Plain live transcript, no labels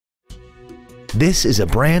This is a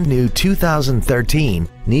brand new 2013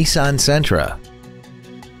 Nissan Sentra.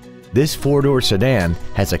 This four-door sedan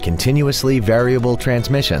has a continuously variable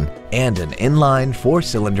transmission and an inline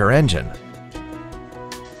four-cylinder engine.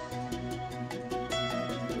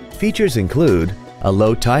 Features include a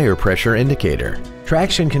low tire pressure indicator,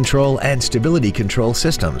 traction control and stability control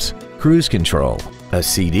systems, cruise control, a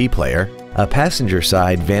CD player, a passenger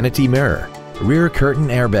side vanity mirror, rear curtain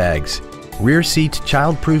airbags, rear seat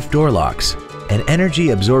child-proof door locks, an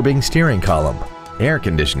energy-absorbing steering column, air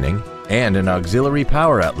conditioning, and an auxiliary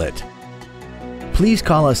power outlet. Please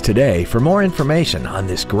call us today for more information on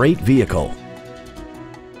this great vehicle.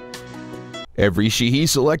 Every Sheehy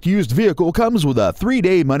Select used vehicle comes with a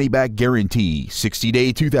 3-day money-back guarantee,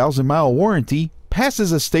 60-day 2,000-mile warranty,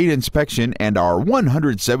 passes a state inspection and our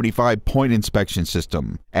 175-point inspection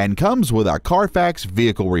system, and comes with a Carfax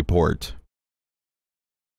vehicle report.